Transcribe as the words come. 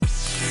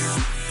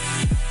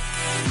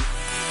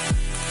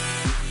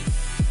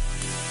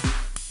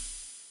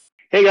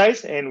Hey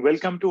guys, and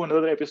welcome to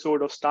another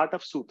episode of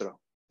Startup Sutra.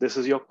 This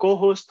is your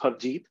co-host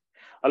Harjeet,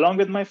 along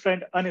with my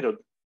friend Anirudh.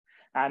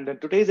 And in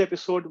today's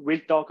episode, we'll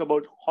talk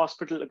about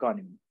hospital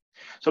economy.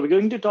 So we're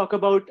going to talk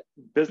about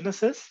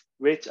businesses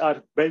which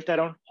are built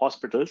around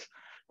hospitals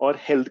or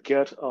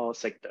healthcare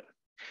sector.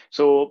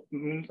 So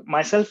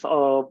myself,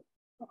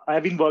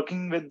 I've been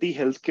working with the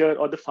healthcare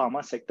or the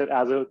pharma sector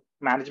as a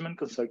management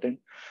consultant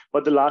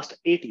for the last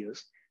 8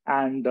 years,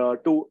 and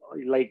to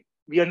like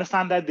we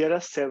understand that there are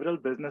several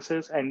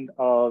businesses and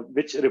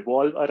which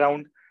revolve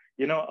around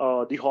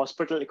the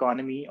hospital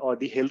economy or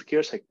the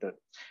healthcare sector,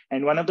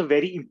 and one of the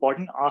very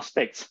important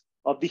aspects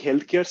of the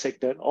healthcare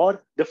sector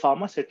or the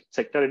pharma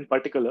sector in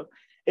particular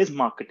is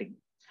marketing.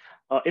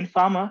 In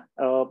pharma,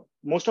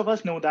 most of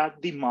us know that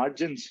the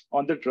margins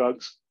on the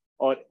drugs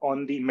or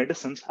on the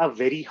medicines are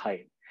very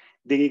high.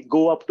 They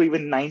go up to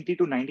even 90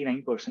 to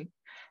 99%.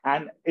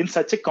 And in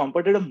such a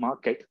competitive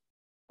market,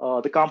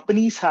 the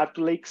companies have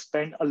to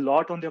spend a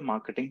lot on their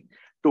marketing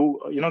to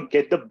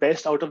get the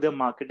best out of their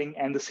marketing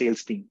and the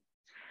sales team.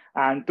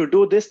 And to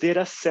do this, there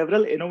are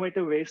several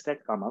innovative ways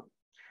that come up.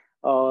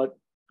 Uh,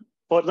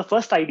 for the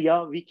first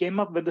idea, we came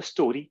up with a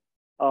story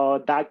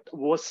that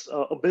was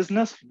a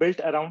business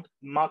built around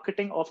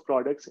marketing of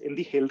products in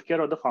the healthcare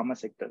or the pharma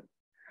sector.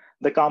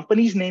 The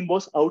company's name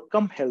was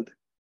Outcome Health,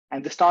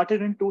 and they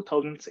started in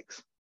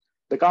 2006.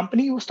 The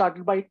company was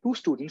started by two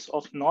students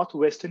of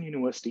Northwestern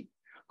University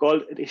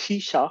called Rishi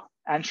Shah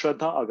and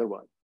Shraddha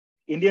Agarwal.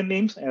 Indian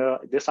names,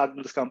 they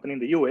started this company in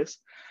the US.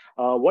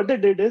 What they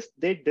did is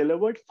they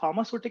delivered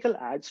pharmaceutical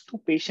ads to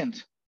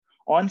patients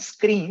on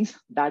screens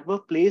that were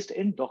placed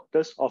in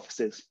doctors'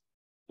 offices.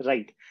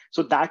 Right.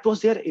 So that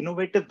was their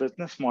innovative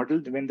business model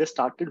when they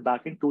started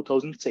back in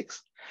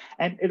 2006.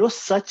 And it was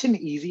such an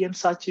easy and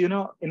such,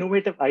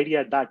 innovative idea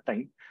at that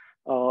time.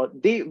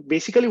 They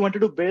basically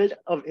wanted to build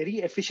a very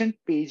efficient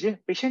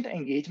patient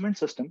engagement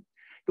system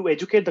to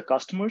educate the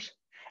customers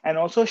and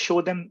also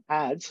show them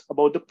ads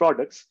about the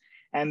products,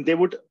 and they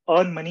would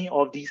earn money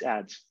off these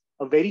ads.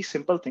 A very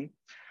simple thing.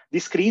 The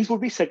screens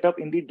would be set up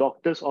in the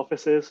doctor's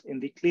offices, in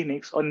the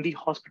clinics, or in the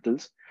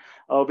hospitals,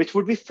 which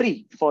would be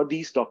free for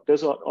these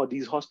doctors or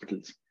these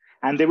hospitals.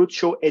 And they would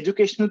show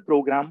educational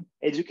program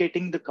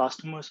educating the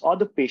customers or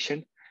the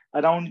patient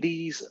around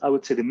these, I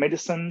would say, the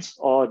medicines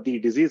or the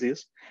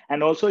diseases,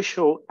 and also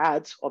show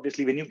ads.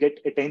 Obviously, when you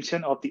get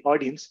attention of the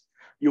audience,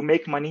 you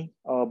make money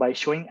by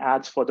showing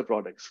ads for the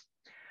products.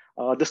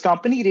 This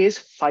company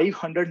raised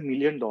 $500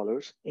 million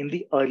in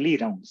the early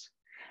rounds.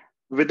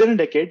 Within a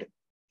decade,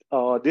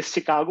 this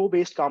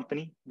Chicago-based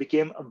company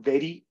became a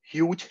very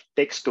huge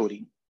tech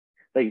story,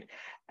 right?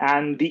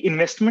 And the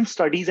investment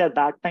studies at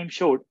that time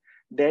showed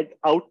that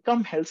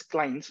outcome health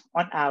clients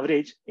on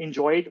average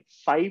enjoyed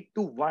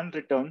 5-to-1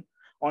 return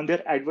on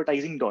their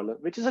advertising dollar,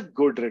 which is a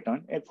good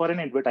return for an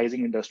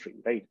advertising industry,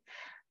 right?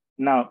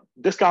 Now,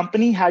 this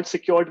company had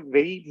secured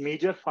very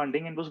major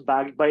funding and was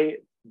backed by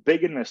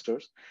big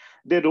investors.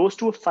 They rose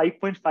to a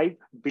 $5.5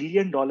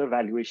 billion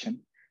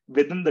valuation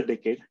within the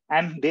decade,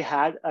 and they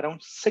had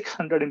around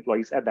 600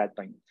 employees at that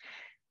time.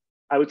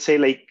 I would say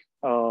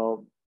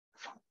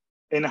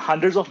in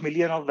hundreds of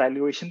million of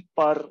valuation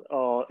per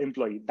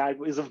employee. That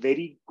is a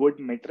very good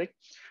metric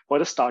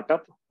for a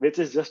startup, which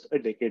is just a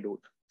decade old.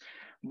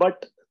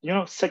 But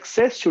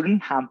success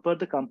shouldn't hamper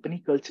the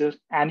company culture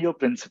and your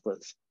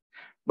principles.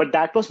 But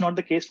that was not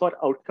the case for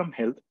Outcome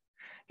Health.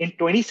 In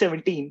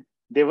 2017,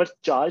 they were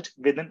charged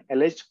with an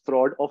alleged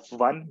fraud of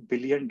 $1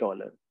 billion.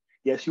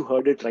 Yes, you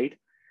heard it right.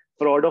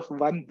 Fraud of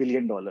 $1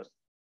 billion.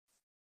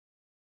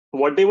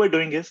 What they were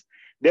doing is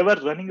they were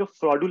running a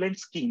fraudulent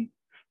scheme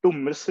to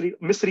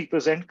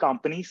misrepresent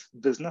companies'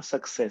 business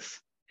success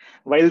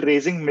while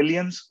raising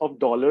millions of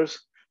dollars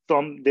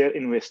from their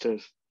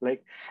investors.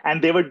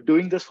 And they were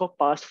doing this for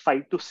past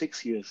 5 to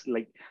 6 years.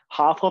 Like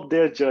half of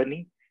their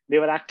journey, they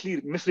were actually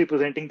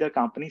misrepresenting their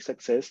company's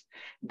success.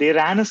 They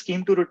ran a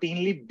scheme to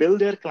routinely bill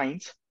their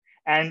clients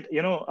and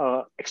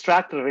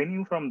extract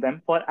revenue from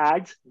them for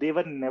ads they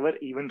were never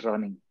even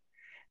running.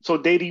 So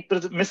they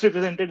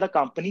misrepresented the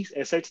company's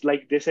assets.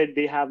 Like they said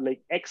they have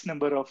like X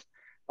number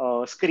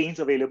of screens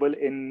available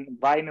in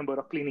Y number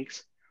of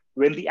clinics,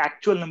 when the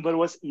actual number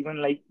was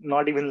even like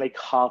not even like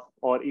half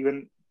or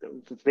even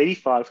very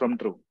far from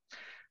true.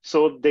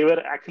 So they were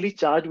actually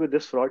charged with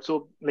this fraud.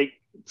 So like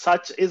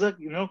such is a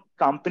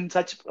company,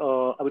 such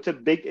I would say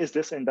big is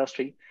this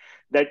industry,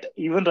 that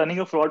even running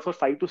a fraud for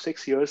 5 to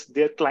 6 years,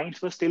 their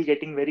clients were still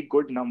getting very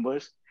good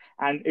numbers,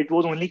 and it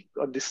was only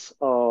this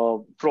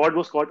fraud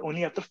was caught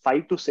only after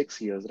 5 to 6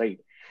 years, right?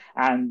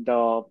 And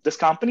this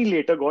company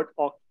later got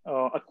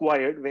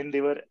acquired when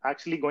they were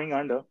actually going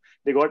under.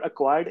 They got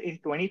acquired in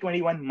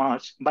 2021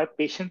 March by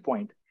Patient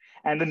Point,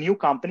 and the new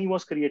company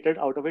was created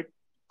out of it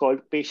called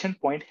Patient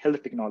Point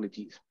Health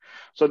Technologies.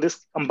 So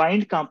this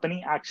combined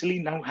company actually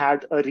now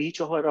had a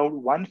reach of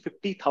around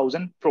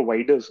 150,000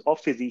 providers of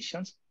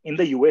physicians in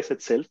the US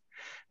itself,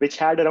 which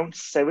had around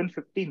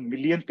 750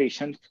 million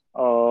patient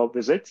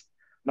visits,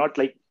 not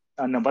like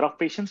a number of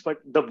patients, but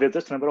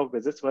the number of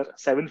visits were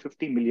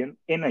 750 million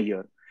in a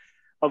year.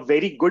 A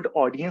very good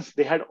audience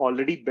they had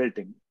already built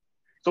in.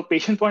 So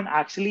Patient Point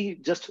actually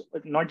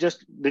didn't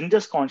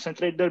just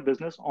concentrate their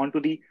business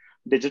onto the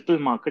digital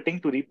marketing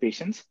to the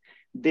patients.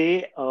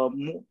 They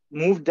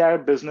moved their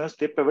business.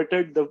 They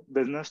pivoted the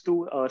business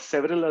to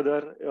several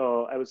other,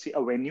 I would say,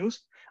 avenues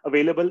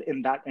available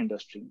in that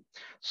industry.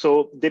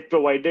 So they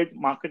provided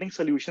marketing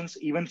solutions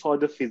even for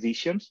the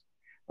physicians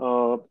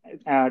to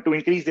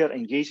increase their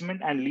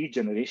engagement and lead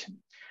generation.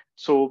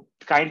 So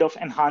kind of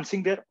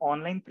enhancing their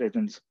online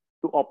presence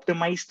to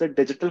optimize the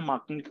digital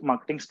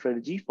marketing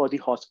strategy for the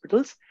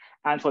hospitals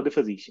and for the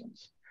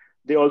physicians.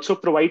 They also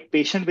provide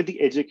patient with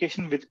the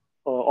education which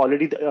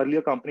already the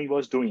earlier company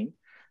was doing,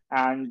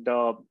 and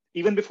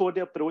even before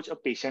they approach a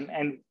patient,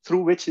 and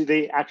through which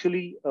they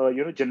actually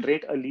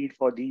generate a lead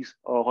for these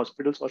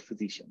hospitals or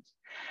physicians.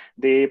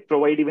 They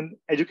provide even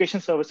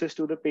education services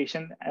to the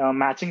patient,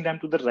 matching them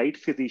to the right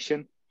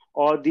physician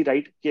or the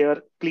right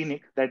care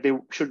clinic that they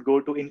should go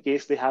to in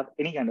case they have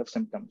any kind of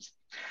symptoms.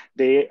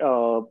 They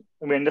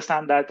We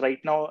understand that right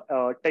now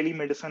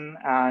telemedicine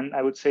and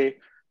I would say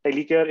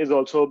telecare is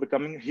also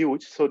becoming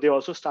huge. So they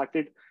also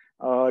started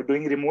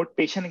doing remote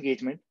patient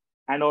engagement,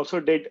 and also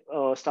did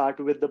start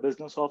with the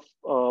business of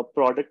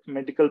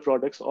medical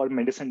products or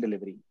medicine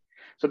delivery.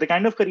 So they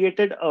kind of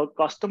created a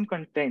custom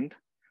content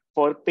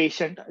for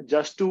patient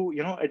just to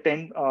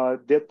attend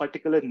their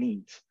particular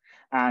needs.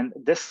 And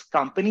this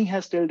company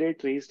has till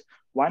date raised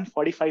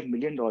 $145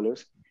 million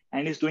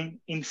and is doing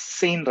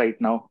insane right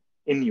now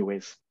in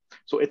US.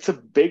 So it's a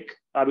big,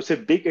 I would say,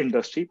 big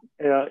industry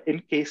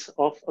in case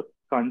of a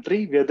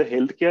country where the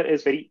healthcare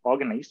is very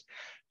organized.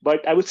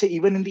 But I would say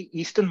even in the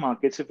Eastern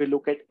markets, if we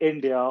look at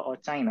India or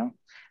China,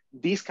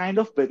 these kind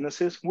of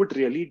businesses would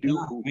really Yeah, do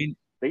I boom, mean,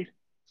 right?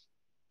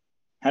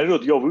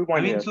 Anirudh, your I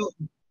viewpoint mean, here. so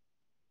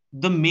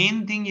the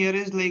main thing here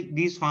is like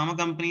these pharma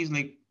companies,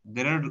 like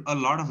there are a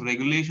lot of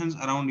regulations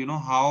around,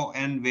 how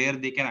and where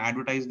they can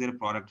advertise their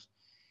products.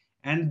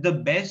 And the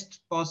best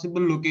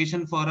possible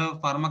location for a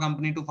pharma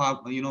company to,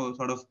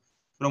 sort of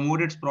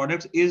promote its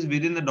products is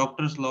within the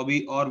doctor's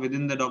lobby or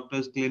within the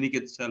doctor's clinic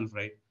itself,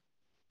 right?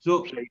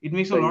 So Right, it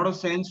makes a right. lot of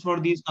sense for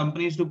these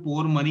companies to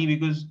pour money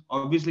because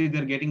obviously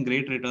they're getting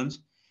great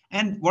returns.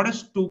 And what a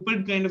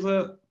stupid kind of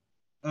a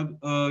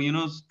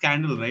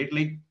scandal, right?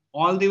 Like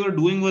all they were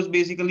doing was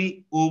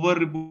basically over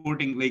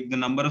reporting like the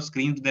number of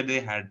screens that they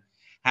had.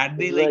 Had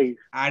they like Right.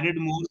 added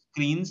more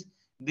screens,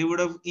 they would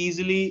have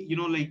easily,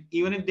 like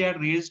even if they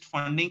had raised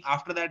funding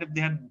after that, if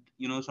they had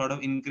sort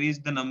of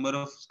increased the number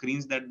of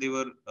screens that they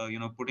were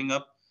putting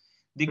up,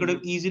 they could have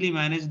Mhm. easily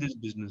managed this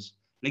business.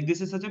 Like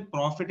this is such a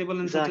profitable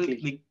and such a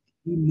Exactly. like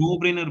no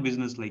brainer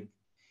business. Like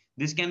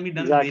this can be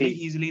done very Exactly.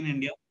 easily in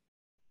India.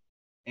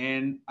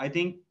 And I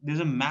think there's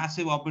a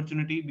massive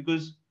opportunity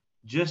because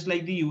just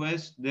like the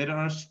US, there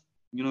are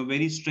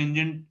very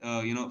stringent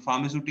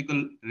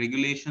pharmaceutical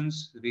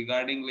regulations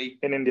regarding like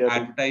In India too.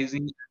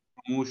 advertising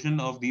and promotion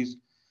of these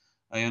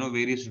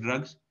various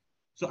drugs.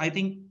 So I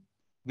think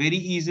very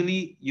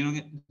easily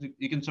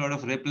you can sort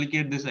of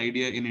replicate this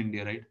idea in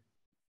India, right?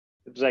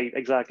 Right,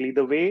 exactly.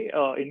 The way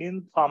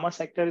Indian pharma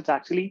sector is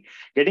actually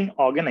getting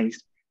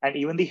organized, and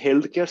even the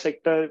healthcare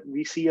sector,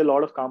 we see a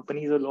lot of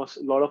companies, a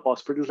lot of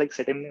hospitals like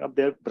setting up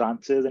their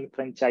branches and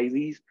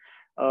franchisees.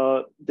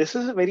 This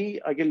is a very,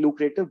 again,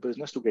 lucrative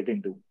business to get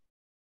into.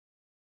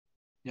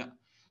 Yeah.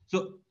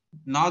 So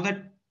now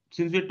that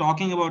since we're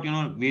talking about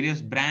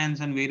various brands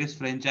and various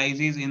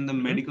franchises in the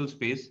Mhm. medical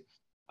space,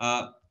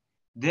 uh,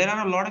 there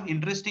are a lot of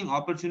interesting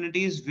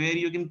opportunities where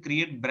you can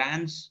create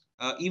brands,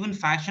 even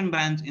fashion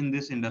brands in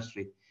this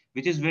industry,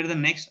 which is where the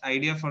next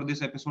idea for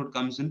this episode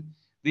comes in,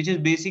 which is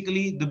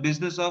basically the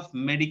business of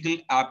medical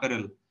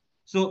apparel.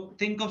 So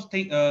think of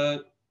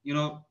you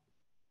know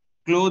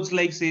clothes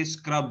like say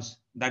scrubs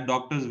that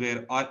doctors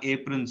wear or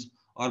aprons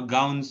or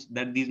gowns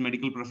that these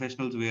medical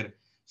professionals wear.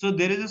 So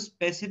there is a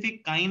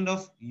specific kind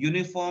of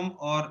uniform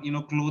or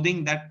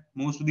clothing that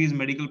most of these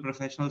medical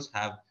professionals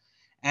have,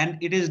 and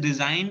it is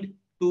designed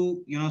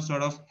to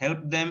sort of help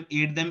them,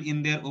 aid them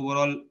in their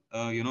overall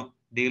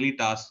daily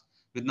tasks,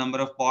 with number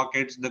of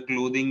pockets, the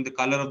clothing, the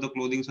color of the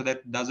clothing, so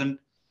that doesn't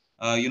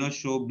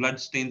show blood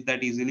stains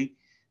that easily.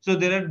 So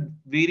there are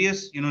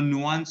various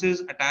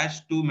nuances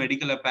attached to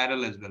medical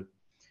apparel as well,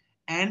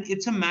 and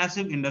it's a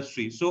massive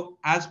industry. So,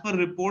 as per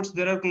reports,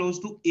 there are close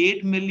to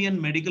 8 million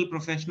medical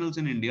professionals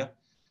in India,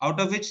 out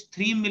of which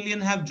 3 million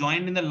have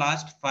joined in the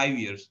last 5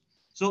 years.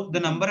 So, the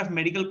number Mhm. of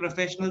medical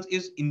professionals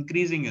is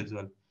increasing as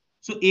well.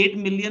 So, 8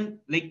 million,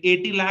 like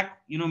 80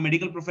 lakh,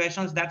 medical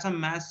professionals, that's a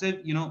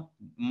massive,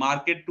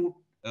 market to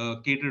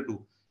cater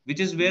to, which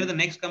is where Mhm. the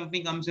next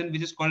company comes in,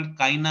 which is called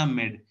Kyna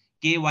Med,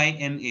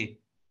 Kyna.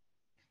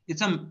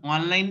 It's an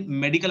online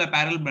medical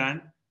apparel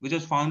brand which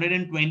was founded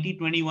in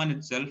 2021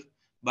 itself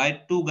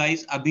by two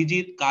guys,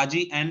 Abhijit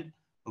Kaji and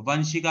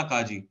Vanshika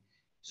Kaji.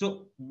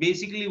 So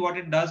basically, what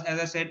it does, as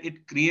I said,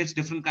 it creates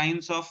different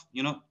kinds of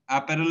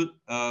apparel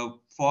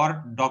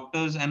for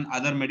doctors and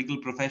other medical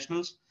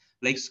professionals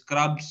like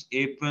scrubs,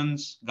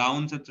 aprons,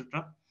 gowns,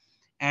 etc.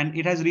 And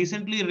it has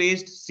recently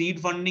raised seed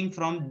funding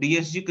from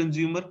DSG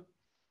Consumer,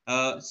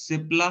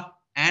 Cipla,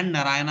 and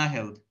Narayana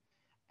Health.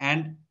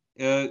 And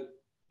uh,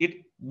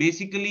 it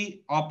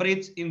basically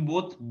operates in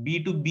both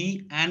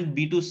B2B and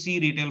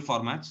B2C retail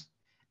formats,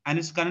 and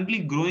is currently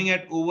growing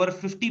at over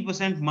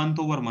 50% month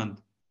over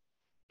month.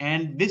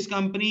 And this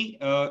company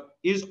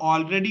is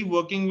already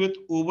working with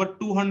over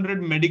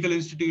 200 medical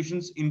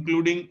institutions,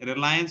 including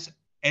Reliance,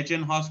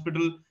 HN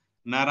Hospital,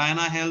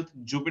 Narayana Health,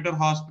 Jupiter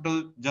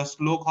Hospital,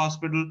 Just Lok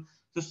Hospital.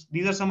 So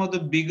these are some of the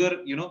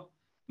bigger,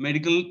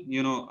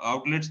 medical,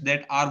 outlets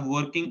that are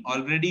working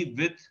already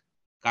with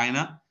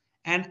Kaina.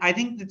 And I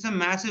think it's a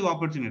massive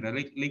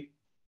opportunity. Like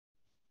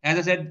as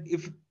I said,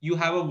 if you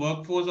have a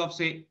workforce of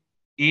say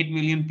 8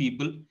 million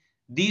people,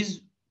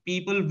 these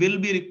people will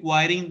be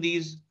requiring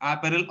these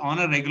apparel on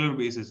a regular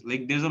basis.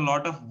 Like there's a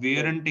lot of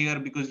wear Right. and tear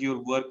because you're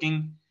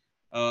working,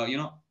 uh, you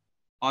know,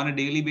 on a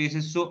daily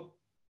basis. So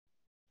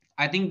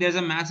I think there's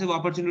a massive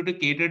opportunity to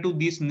cater to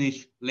this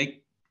niche.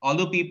 Like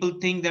although people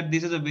think that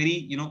this is a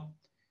very,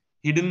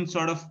 hidden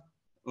sort of,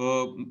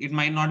 it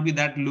might not be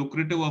that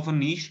lucrative of a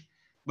niche,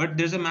 but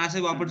there's a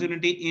massive Mhm.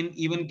 opportunity in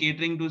even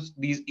catering to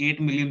these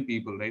 8 million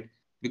people, right?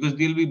 Because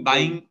they'll be Right.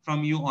 buying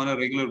from you on a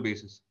regular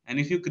basis. And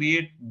if you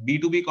create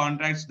B2B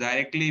contracts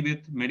directly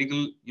with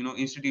medical,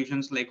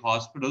 institutions like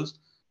hospitals,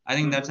 I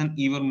think that's Mhm. an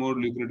even more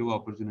lucrative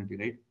opportunity,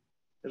 right?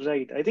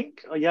 Right. I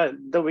think, yeah,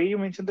 the way you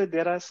mentioned that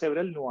there are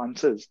several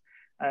nuances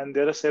and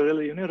there are several,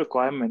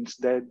 requirements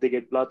that they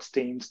get blood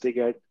stains, they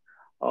get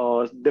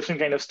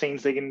different kind of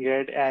stains they can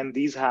get, and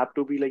these have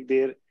to be like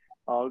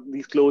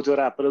these clothes or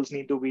apparels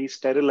need to be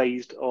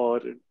sterilized or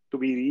to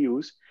be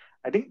reused.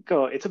 I think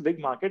it's a big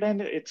market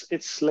and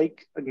it's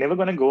like never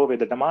going to go away.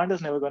 The demand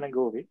is never going to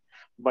go away.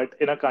 But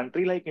in a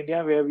country like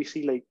India, where we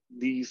see like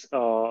these,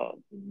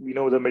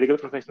 the medical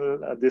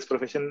professional, this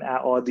profession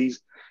or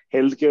these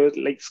healthcare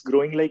like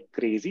growing like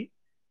crazy,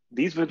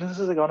 these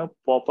businesses are going to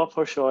pop up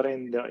for sure,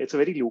 and it's a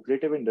very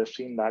lucrative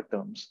industry in that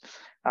terms.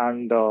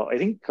 And I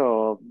think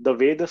the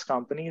way this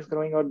company is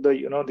growing, or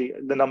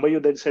the number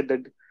you that said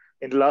that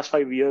in the last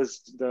 5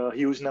 years, the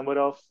huge number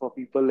of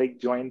people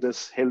like joined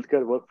this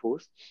healthcare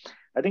workforce.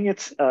 I think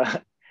it's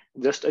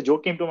just a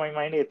joke came to my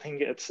mind. I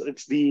think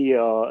it's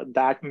the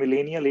that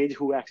millennial age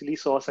who actually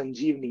saw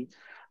Sanjeevni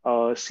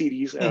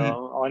series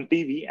on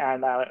TV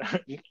and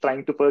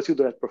trying to pursue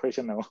that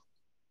profession now.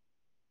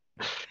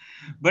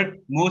 But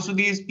most of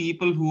these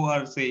people who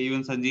are say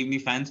even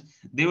Sanjeevni fans,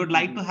 they would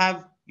like to Mhm.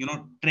 have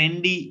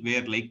trendy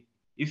wear. Like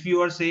if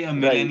you are say a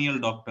Right. millennial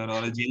doctor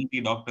or a Gen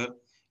Z doctor,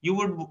 you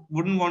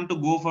wouldn't want to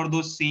go for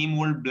those same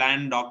old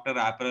bland doctor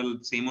apparel,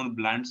 same old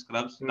bland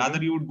scrubs. Rather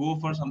Hmm. you would go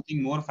for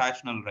something more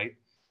fashionable, right?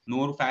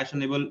 More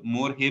fashionable,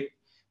 more hip,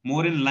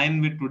 more in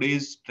line with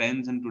today's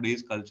trends and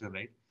today's culture,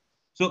 right?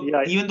 So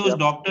Yeah. even those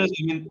Yeah. doctors,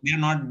 even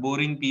they're not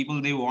boring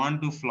people, they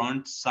want to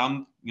flaunt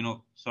some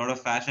sort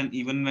of fashion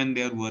even when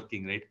they're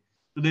working, right?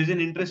 So there's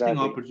an interesting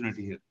Exactly.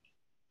 opportunity here.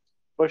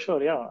 For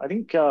sure, yeah. I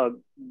think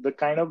the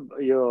kind of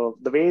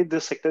the way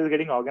this sector is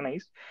getting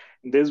organized,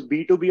 this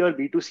B2B or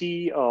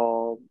B2C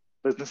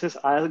businesses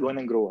are going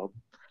to grow up.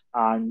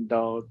 And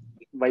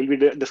while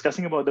we're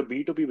discussing about the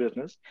B2B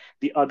business,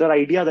 the other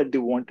idea that they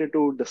wanted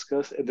to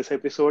discuss in this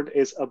episode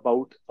is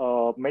about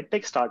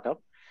medtech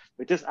startup,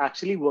 which is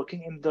actually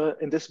working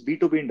in this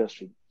B2B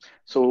industry.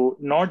 So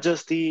not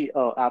just the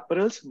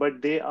apparels,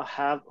 but they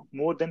have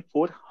more than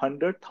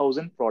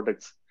 400,000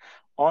 products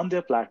on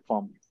their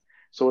platform.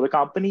 So the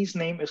company's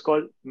name is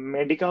called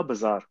Medica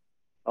Bazaar.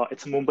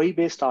 It's a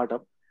Mumbai-based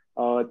startup.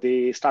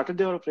 They started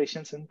their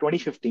operations in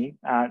 2015,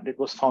 and it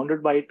was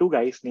founded by two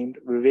guys named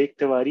Vivek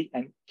Tiwari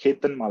and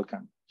Ketan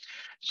Malkan.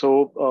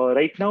 So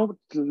right now,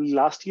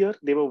 last year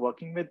they were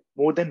working with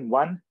more than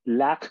 1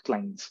 lakh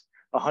clients,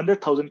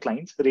 100,000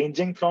 clients,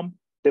 ranging from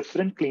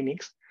different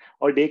clinics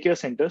or daycare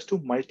centers to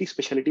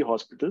multi-specialty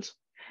hospitals.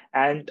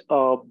 And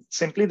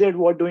simply, they're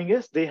what doing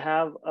is they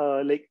have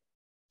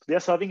they are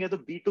serving as a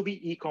B2B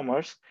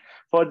e-commerce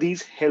for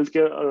these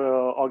healthcare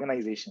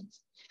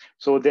organizations.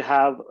 So they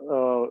have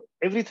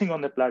everything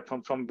on the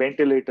platform from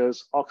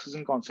ventilators,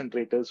 oxygen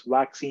concentrators,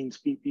 vaccines,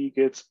 PPE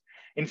kits,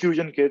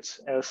 infusion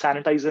kits,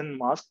 sanitizer and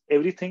mask,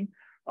 everything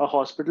a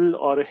hospital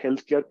or a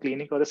healthcare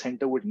clinic or a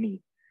center would need.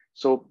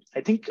 So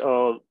I think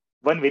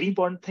one very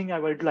important thing I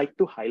would like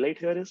to highlight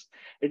here is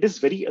it is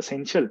very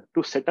essential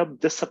to set up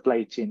this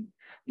supply chain,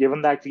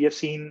 given that we have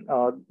seen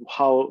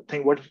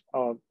what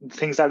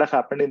things that have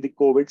happened in the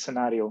COVID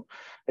scenario,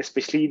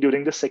 especially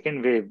during the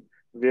second wave,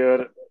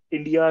 where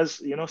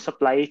India's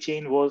supply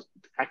chain was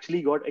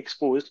actually got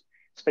exposed,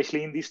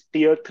 especially in these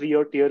tier three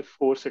or tier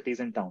four cities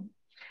in town.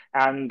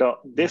 And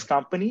this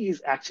company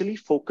is actually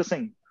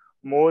focusing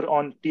more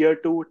on tier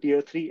two,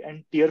 tier three,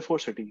 and tier four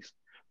cities,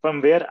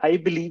 from where I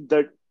believe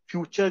that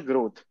future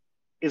growth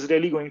is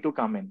really going to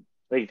come in,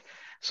 right?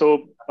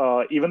 So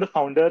even the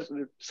founder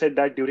said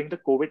that during the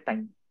COVID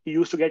time, he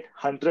used to get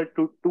 100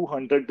 to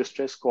 200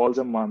 distress calls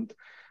a month.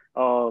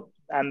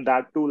 And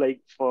that too, like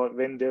for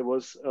when there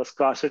was a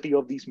scarcity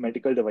of these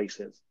medical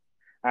devices.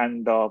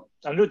 And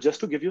Anirudh,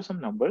 just to give you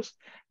some numbers,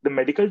 the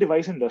medical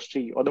device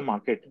industry or the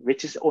market,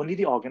 which is only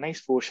the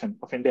organized portion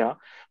of India,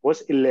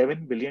 was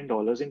 $11 billion in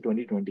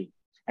 2020.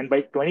 And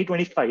by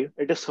 2025,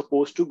 it is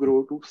supposed to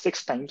grow to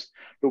six times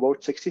to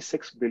about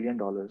 $66 billion.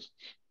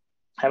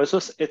 And so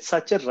it's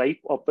such a ripe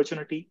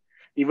opportunity,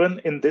 even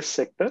in this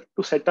sector,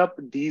 to set up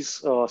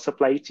these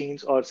supply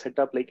chains or set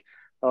up like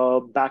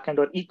backend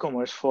or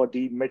e-commerce for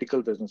the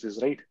medical businesses,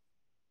 right?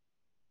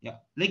 Yeah,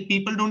 like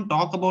people don't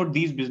talk about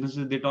these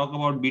businesses. They talk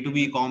about B2B Hmm.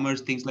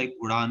 e-commerce, things like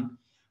Udan.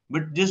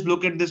 But just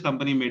look at this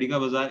company, Medica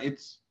Bazaar.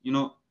 It's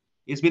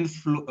been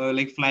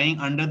like flying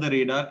under the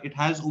radar. It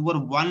has over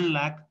 1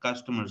 lakh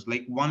customers.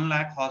 Like 1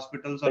 lakh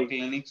hospitals or Right.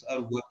 clinics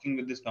are working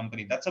with this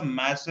company. That's a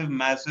massive,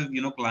 massive,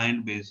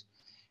 client base.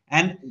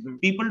 And Hmm.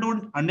 people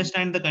don't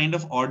understand the kind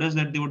of orders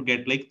that they would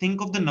get. Like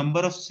think of the number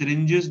of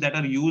syringes that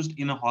are used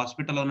in a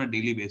hospital on a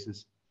daily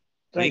basis.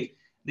 Right.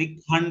 Like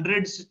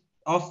hundreds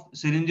of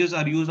syringes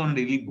are used on a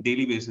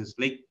daily basis.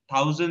 Like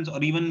thousands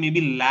or even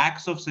maybe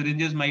lakhs of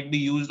syringes might be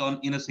used on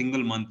in a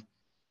single month.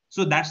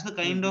 So that's the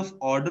kind Hmm. of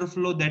order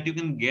flow that you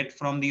can get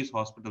from these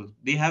hospitals.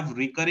 They have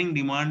recurring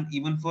demand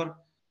even for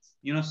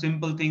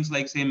simple things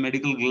like say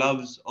medical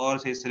gloves or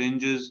say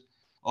syringes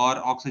or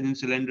oxygen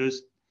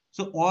cylinders.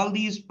 So all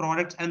these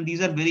products, and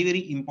these are very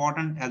very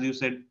important, as you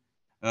said,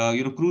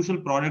 crucial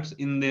products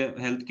in the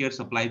healthcare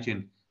supply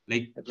chain.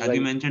 Like as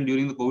you Right. mentioned,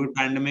 during the COVID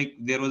pandemic,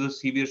 there was a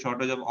severe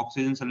shortage of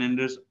oxygen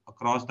cylinders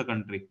across the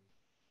country.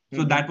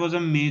 So Hmm. that was a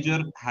major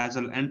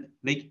hassle. And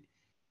like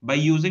by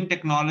using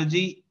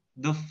technology,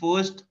 the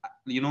first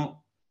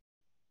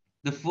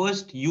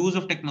use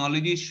of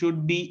technology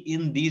should be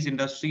in these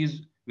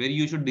industries, where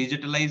you should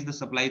digitalize the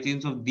supply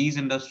chains of these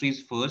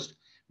industries first,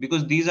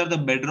 because these are the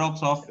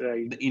bedrocks of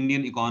Right. the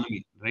Indian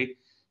economy, right?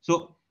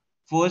 So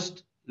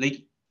first,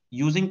 like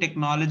using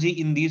technology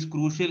in these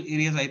crucial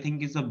areas, I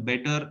think is a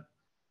better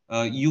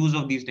use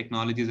of these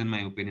technologies, in my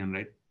opinion,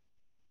 right?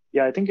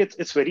 Yeah, I think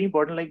it's very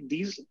important. Like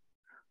these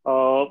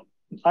uh,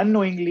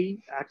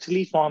 unknowingly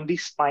actually form the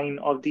spine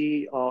of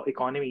the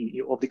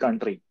economy of the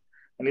country.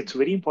 And it's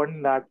very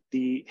important that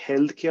the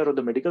healthcare or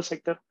the medical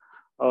sector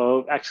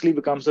actually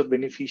becomes a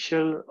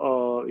beneficial,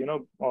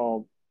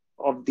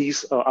 of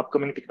these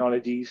upcoming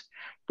technologies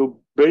to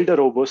build a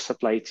robust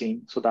supply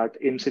chain so that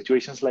in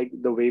situations like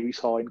the way we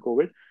saw in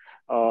COVID,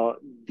 uh,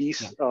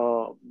 these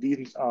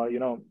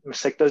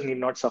sectors need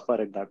not suffer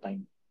at that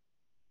time.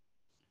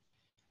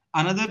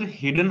 Another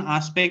hidden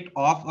aspect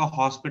of a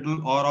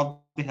hospital or of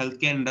the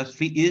healthcare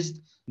industry is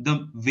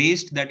the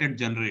waste that it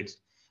generates.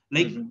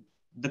 Like Hmm.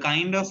 the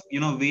kind of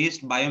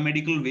waste,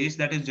 biomedical waste,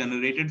 that is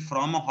generated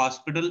from a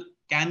hospital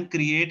can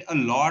create a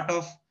lot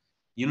of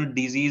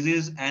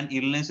diseases and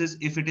illnesses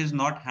if it is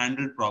not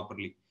handled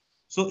properly.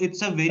 So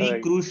it's a very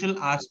Right. crucial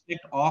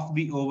aspect of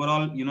the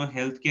overall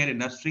healthcare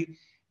industry.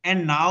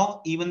 And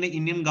now even the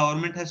Indian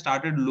government has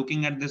started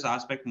looking at this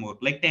aspect more.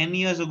 Like 10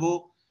 years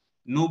ago,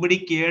 nobody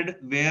cared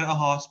where a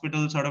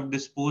hospital sort of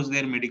disposed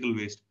their medical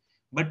waste.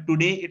 But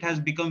today it has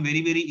become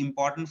very very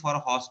important for a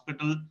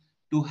hospital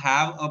to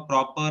have a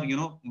proper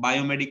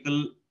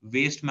biomedical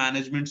waste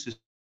management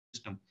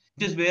system,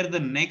 which is where the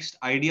next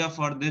idea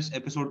for this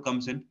episode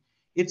comes in.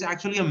 It's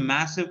actually a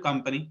massive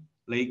company.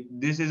 Like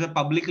this is a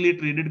publicly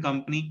traded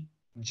company,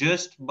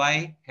 just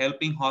by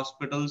helping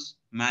hospitals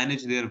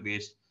manage their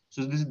waste.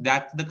 So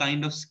that's the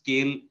kind of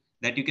scale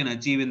that you can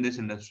achieve in this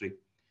industry.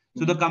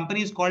 So the Mhm.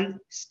 company is called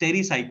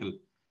Stericycle.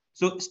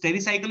 So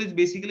Stericycle is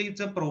basically, it's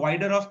a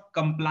provider of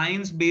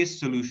compliance based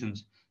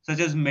solutions such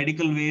as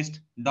medical waste,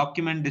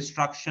 document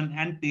destruction,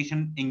 and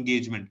patient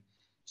engagement.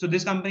 So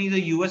this company is a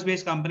US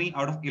based company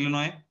out of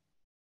Illinois,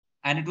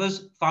 and it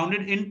was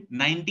founded in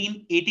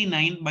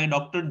 1989 by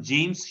Dr.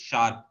 James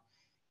Sharp.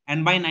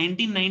 And by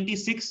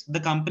 1996, the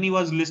company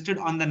was listed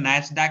on the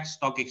NASDAQ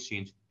stock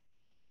exchange.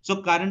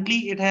 So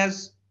currently, it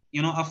has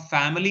a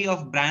family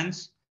of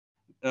brands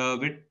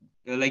with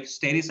like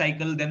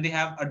Stericycle. Then they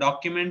have a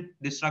document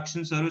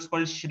destruction service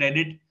called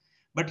Shreddit.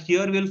 But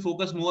here we'll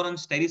focus more on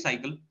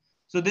Stericycle.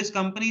 So this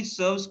company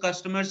serves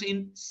customers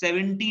in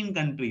 17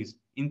 countries,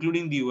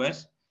 including the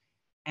US,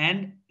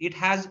 and it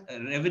has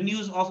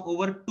revenues of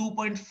over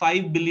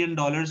 $2.5 billion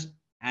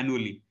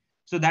annually.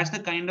 So that's the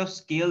kind of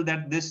scale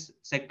that this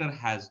sector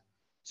has.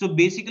 So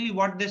basically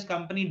what this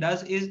company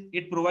does is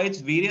it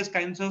provides various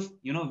kinds of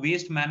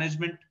waste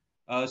management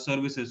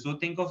services. So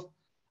think of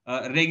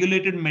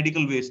regulated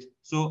medical waste,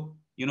 so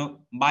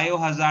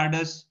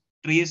biohazardous,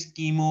 trace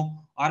chemo,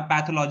 or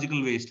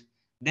pathological waste.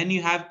 Then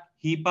you have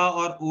HIPAA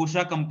or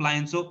OSHA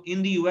compliance. So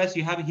in the US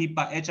you have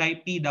HIPAA,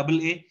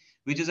 HIPAA,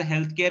 which is a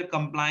healthcare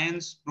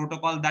compliance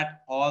protocol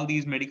that all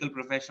these medical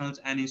professionals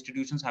and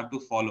institutions have to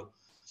follow.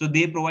 So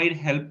they provide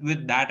help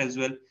with that as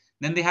well.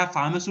 Then they have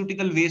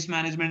pharmaceutical waste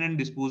management and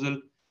disposal,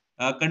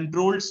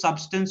 controlled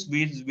substance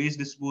waste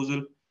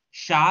disposal,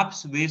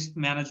 sharps waste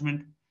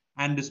management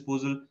and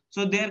disposal.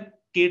 So they're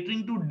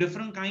catering to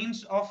different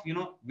kinds of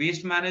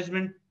waste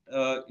management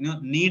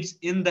needs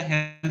in the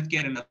healthcare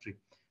industry.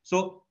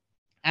 So,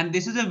 and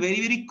this is a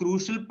very very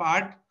crucial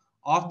part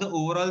of the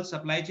overall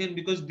supply chain,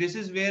 because this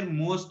is where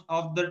most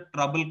of the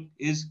trouble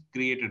is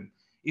created.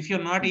 If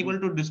you're not Mhm. able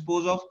to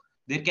dispose of,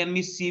 there can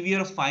be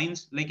severe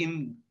fines. Like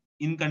in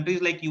in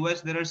countries like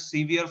US, there are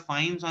severe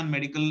fines on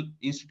medical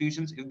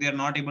institutions if they are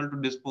not able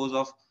to dispose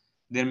of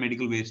their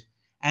medical waste.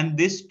 And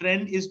this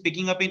trend is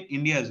picking up in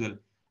India as well.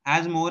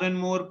 As more and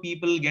more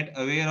people get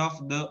aware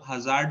of the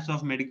hazards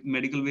of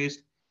medical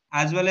waste,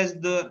 as well as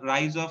the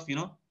rise of,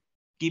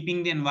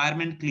 keeping the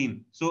environment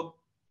clean. So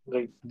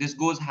Right. this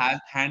goes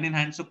hand in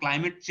hand. So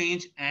climate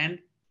change and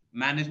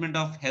management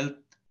of health,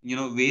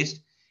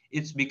 waste,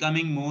 it's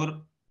becoming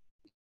more,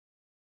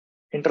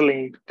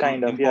 Interlinked,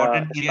 kind of. Yeah.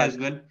 important in India as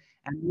Aspect. well.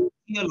 And we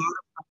see a lot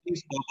of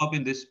companies pop up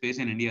in this space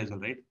in India as well,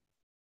 right?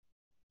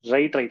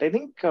 Right. Right. I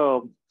think.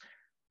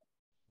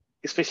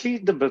 Especially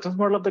the business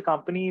model of the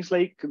company is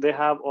like they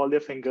have all their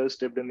fingers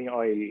dipped in the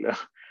oil.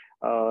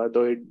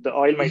 Though the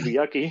oil might be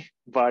yucky,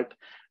 but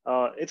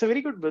it's a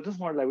very good business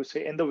model, I would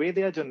say. And the way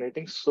they are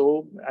generating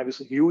so, I would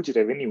say, huge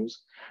revenues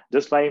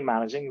just by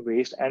managing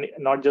waste, and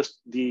not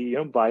just the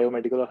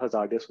biomedical or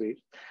hazardous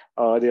waste.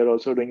 They are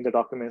also doing the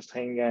documents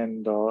thing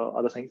and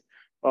other things.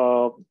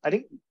 I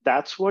think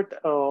that's what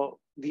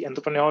the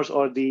entrepreneurs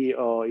or the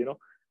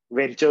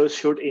ventures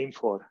should aim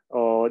for,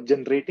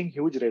 generating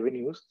huge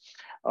revenues.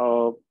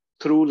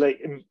 Through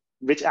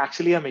which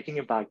actually are making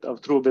impact,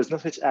 through a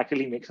business which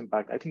actually makes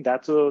impact. I think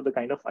that's the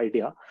kind of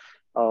idea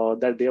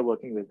that they are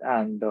working with,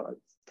 and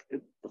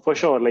for Yeah.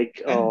 sure,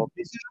 like And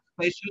this is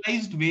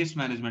specialized waste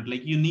management.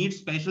 Like you need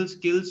special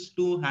skills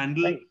to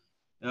handle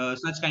right.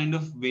 such kind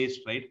of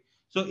waste, right?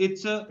 So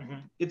it's a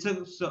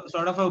Mhm.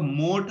 sort of a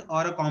moat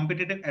or a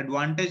competitive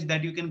advantage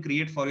that you can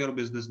create for your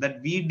business, that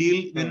we deal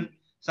in Mhm.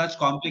 such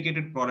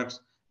complicated products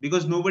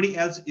because nobody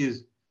else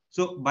is.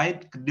 So by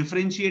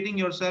differentiating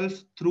yourself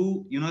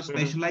through, Mhm.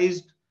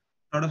 specialized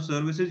sort of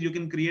services, you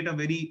can create a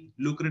very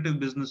lucrative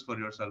business for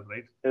yourself,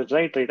 right?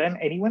 Right, right. And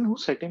anyone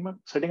who's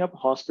setting up a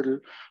hospital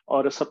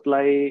or a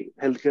supply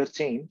healthcare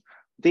chain,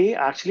 they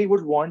actually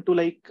would want to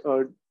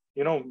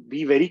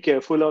be very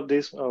careful of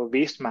this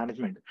waste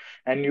management.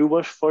 And you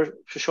were for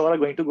sure are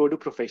going to go to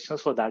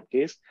professionals for that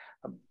case,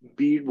 uh,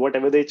 be it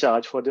whatever they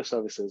charge for their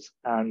services,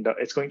 and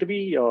it's going to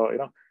be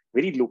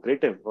very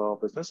lucrative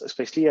business,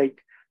 especially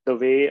like the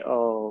way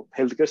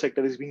healthcare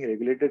sector is being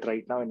regulated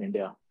right now in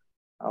India.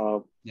 Uh,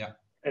 Yeah.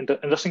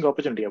 Interesting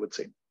opportunity, I would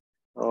say.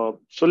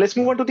 So let's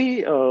move Yeah. on to the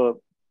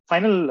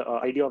final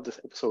idea of this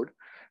episode.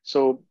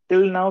 So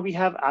till now we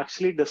have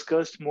actually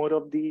discussed more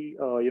of the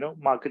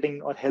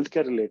marketing or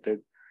healthcare related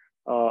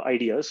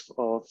ideas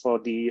for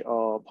the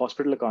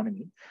hospital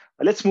economy.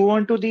 Let's move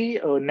on to the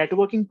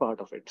networking part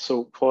of it.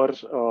 So for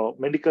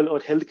medical or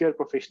healthcare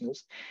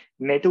professionals,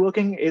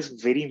 networking is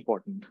very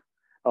important.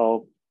 Uh,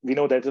 we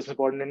know that it's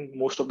important in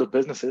most of the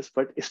businesses,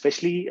 but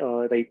especially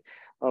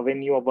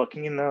when you are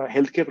working in a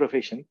healthcare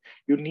profession,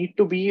 you need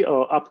to be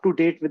up to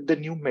date with the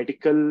new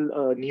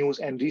medical news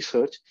and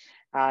research,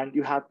 and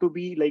you have to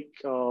be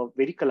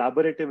very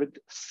collaborative with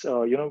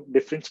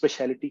different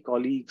specialty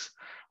colleagues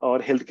or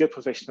healthcare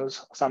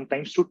professionals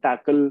sometimes to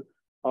tackle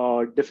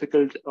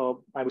difficult,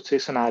 I would say,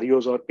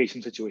 scenarios or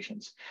patient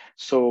situations.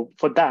 So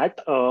for that,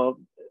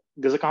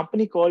 there's a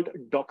company called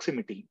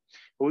Doximity,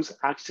 who's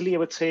actually, I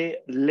would say,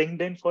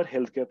 LinkedIn for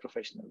healthcare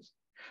professionals.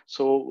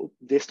 So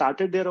they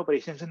started their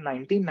operations in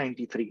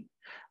 1993.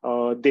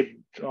 They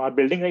are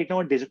building right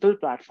now a digital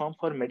platform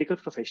for medical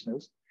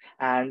professionals,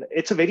 and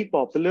it's a very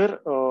popular,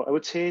 I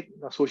would say,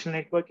 social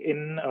network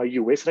in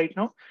US right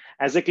now.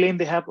 As they claim,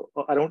 they have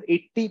around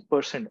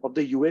 80% of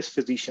the US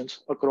physicians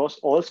across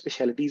all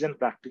specialties and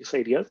practice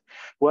areas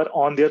who are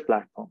on their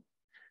platform.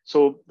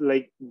 So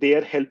like they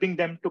are helping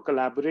them to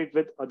collaborate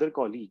with other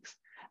colleagues.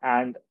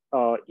 And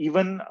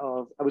even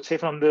I would say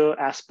from the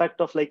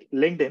aspect of like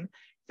LinkedIn,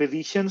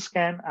 physicians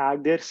can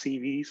add their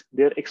CVs,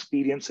 their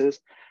experiences,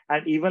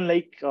 and even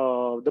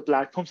the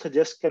platform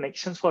suggests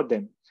connections for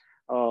them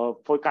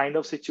for kind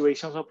of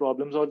situations or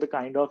problems or the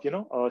kind of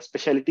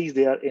specialties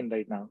they are in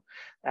right now.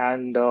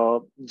 And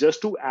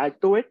just to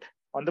add to it,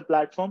 on the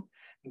platform,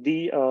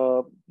 the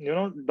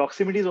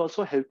Doximity is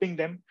also helping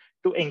them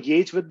to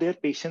engage with their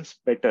patients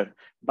better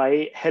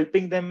by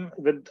helping them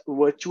with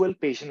virtual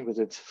patient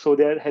visits. So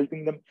they are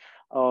helping them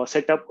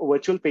set up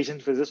virtual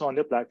patient visits on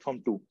their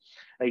platform too,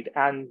 right?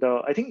 And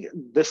I think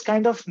this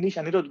kind of niche,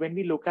 Anirudh, when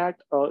we look at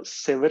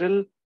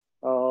several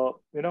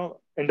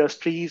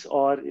industries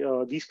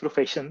or these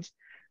professions,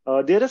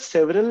 there are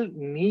several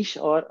niche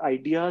or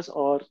ideas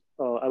or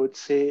I would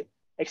say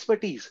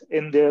expertise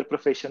in their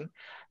profession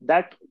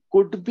that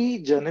could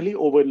be generally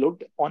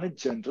overlooked on a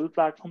general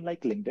platform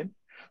like LinkedIn.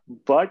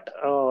 But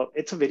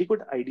it's a very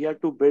good idea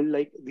to build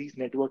like these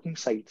networking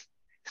sites,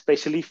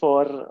 especially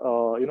for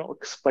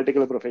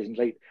particular profession,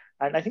 right?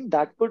 And I think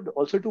that could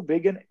also do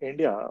big in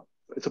India.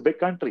 It's a big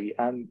country,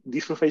 and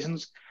these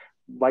professions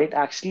might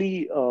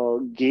actually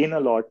gain a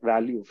lot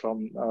value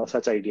from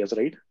such ideas,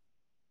 right?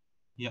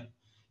 Yeah.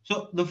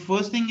 So the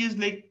first thing is,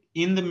 like,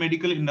 in the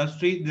medical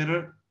industry, there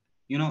are,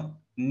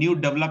 new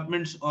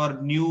developments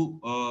or new,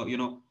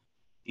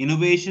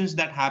 innovations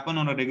that happen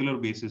on a regular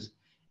basis.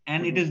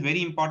 And it Hmm. is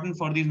very important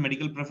for these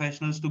medical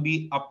professionals to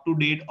be up to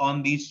date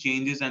on these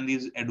changes and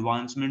these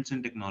advancements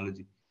in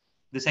technology.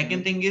 The second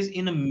Hmm. thing is,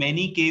 in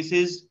many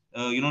cases,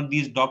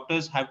 these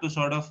doctors have to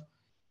sort of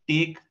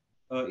take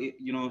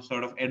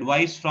sort of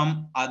advice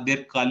from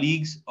their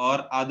colleagues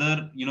or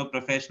other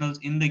professionals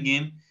in the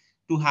game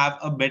to have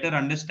a better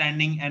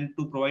understanding and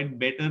to provide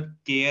better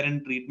care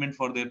and treatment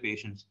for their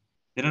patients.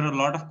 There are a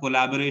lot of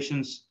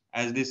collaborations,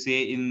 as they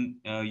say in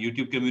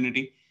YouTube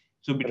community,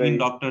 so between Right.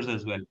 doctors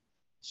as well.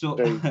 So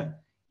Right.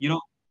 you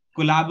know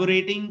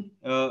collaborating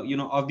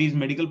of these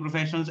medical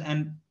professionals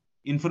and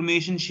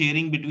information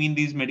sharing between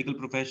these medical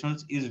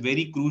professionals is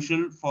very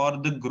crucial for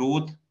the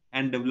growth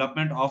and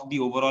development of the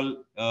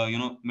overall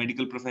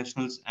medical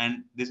professionals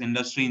and this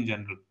industry in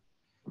general.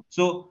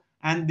 So,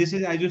 and this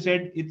is, as you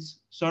said, it's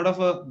sort of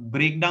a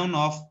breakdown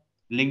of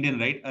LinkedIn,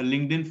 right? A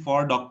LinkedIn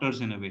for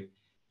doctors in a way.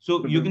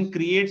 So you Mm-hmm. can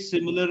create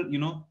similar,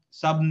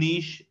 sub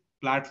niche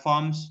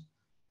platforms,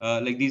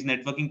 like these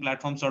networking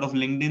platforms, sort of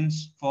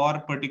LinkedIn's for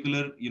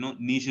particular,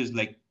 niches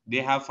like they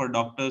have for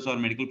doctors or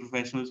medical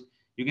professionals.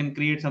 You can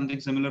create something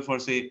similar for,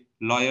 say,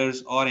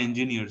 lawyers or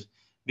engineers,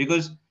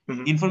 because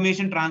Mm-hmm.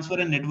 information transfer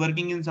and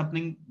networking is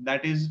something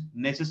that is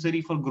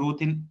necessary for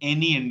growth in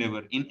any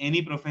endeavor, in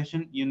any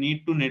profession. You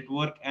need to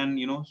network and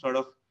sort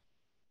of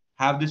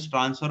have this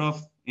transfer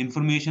of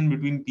information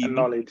between And people,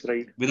 knowledge,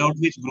 right? without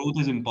which growth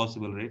is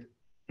impossible, right?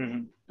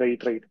 Mm-hmm.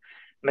 Right, right.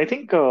 And I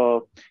think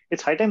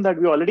it's high time that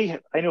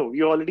I know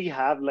we already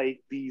have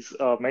like these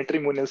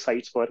matrimonial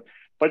sites for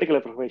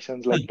particular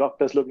professions, like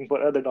doctors looking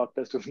for other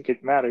doctors to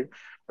get married.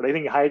 But I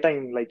think high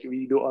time, like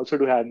we do also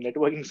do have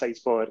networking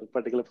sites for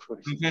particular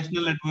professions.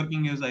 Professional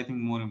networking is, I think,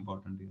 more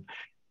important here.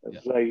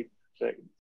 Yeah. Right, right.